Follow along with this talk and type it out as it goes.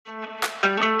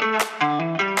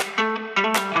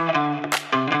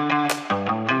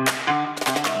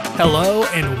Hello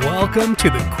and welcome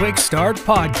to the Quick Start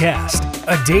Podcast,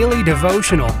 a daily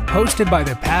devotional hosted by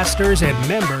the pastors and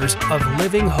members of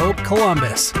Living Hope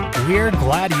Columbus. We're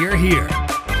glad you're here.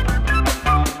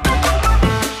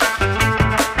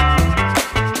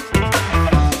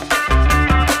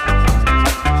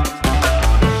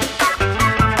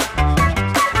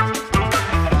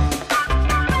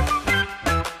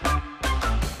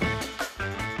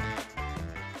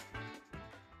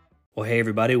 Well, hey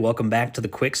everybody, welcome back to the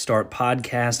Quick Start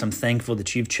Podcast. I'm thankful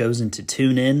that you've chosen to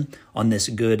tune in on this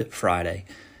Good Friday.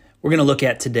 We're going to look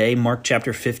at today Mark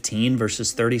chapter 15,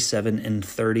 verses 37 and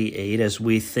 38, as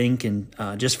we think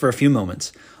just for a few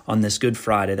moments on this Good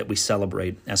Friday that we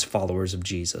celebrate as followers of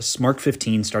Jesus. Mark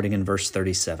 15, starting in verse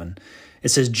 37. It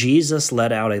says, Jesus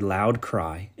let out a loud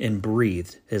cry and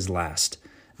breathed his last.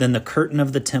 Then the curtain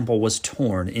of the temple was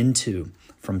torn in two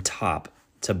from top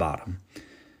to bottom.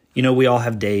 You know, we all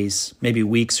have days, maybe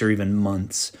weeks or even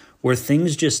months, where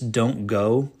things just don't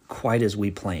go quite as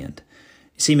we planned.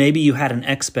 You see, maybe you had an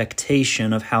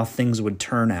expectation of how things would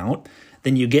turn out.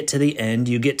 Then you get to the end,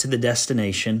 you get to the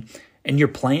destination, and your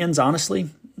plans, honestly,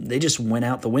 they just went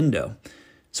out the window.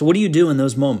 So what do you do in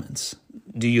those moments?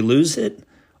 Do you lose it?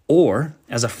 Or,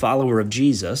 as a follower of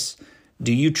Jesus,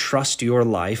 do you trust your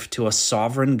life to a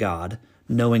sovereign God,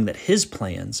 knowing that his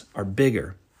plans are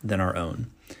bigger than our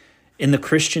own? In the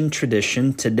Christian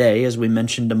tradition today, as we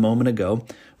mentioned a moment ago,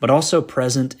 but also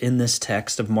present in this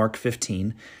text of Mark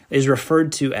 15, is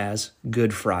referred to as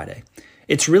Good Friday.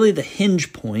 It's really the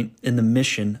hinge point in the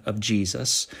mission of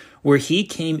Jesus, where he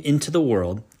came into the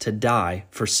world to die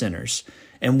for sinners.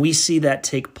 And we see that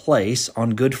take place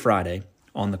on Good Friday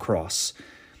on the cross.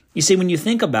 You see, when you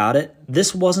think about it,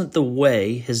 this wasn't the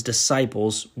way his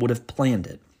disciples would have planned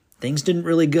it. Things didn't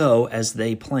really go as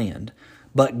they planned.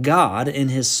 But God, in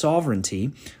his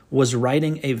sovereignty, was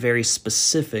writing a very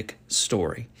specific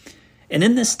story. And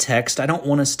in this text, I don't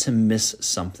want us to miss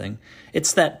something.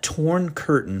 It's that torn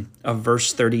curtain of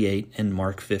verse 38 in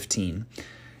Mark 15.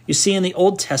 You see, in the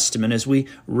Old Testament, as we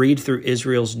read through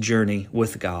Israel's journey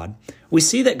with God, we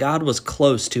see that God was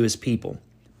close to his people,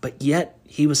 but yet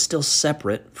he was still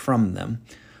separate from them.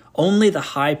 Only the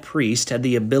high priest had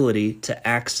the ability to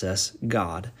access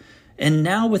God. And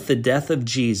now with the death of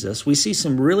Jesus, we see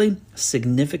some really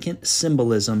significant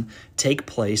symbolism take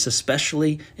place,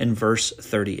 especially in verse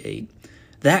 38.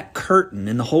 That curtain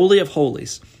in the Holy of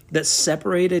Holies that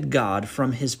separated God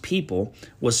from his people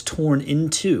was torn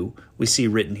in two, we see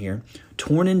written here,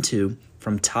 torn in two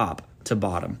from top to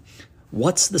bottom.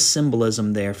 What's the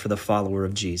symbolism there for the follower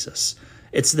of Jesus?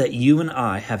 It's that you and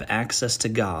I have access to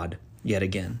God yet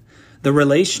again. The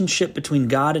relationship between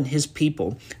God and his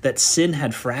people that sin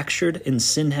had fractured and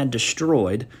sin had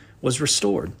destroyed was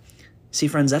restored. See,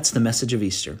 friends, that's the message of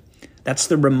Easter. That's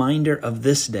the reminder of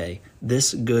this day,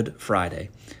 this Good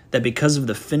Friday, that because of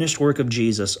the finished work of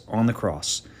Jesus on the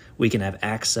cross, we can have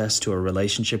access to a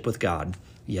relationship with God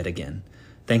yet again.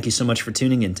 Thank you so much for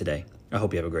tuning in today. I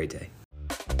hope you have a great day.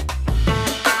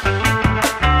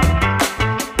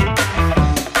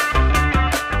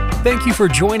 Thank you for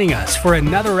joining us for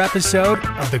another episode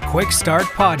of the Quick Start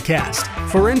Podcast.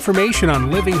 For information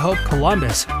on Living Hope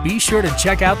Columbus, be sure to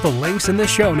check out the links in the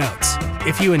show notes.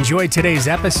 If you enjoyed today's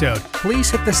episode,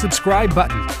 please hit the subscribe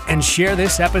button and share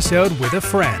this episode with a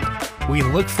friend. We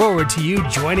look forward to you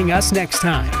joining us next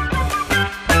time.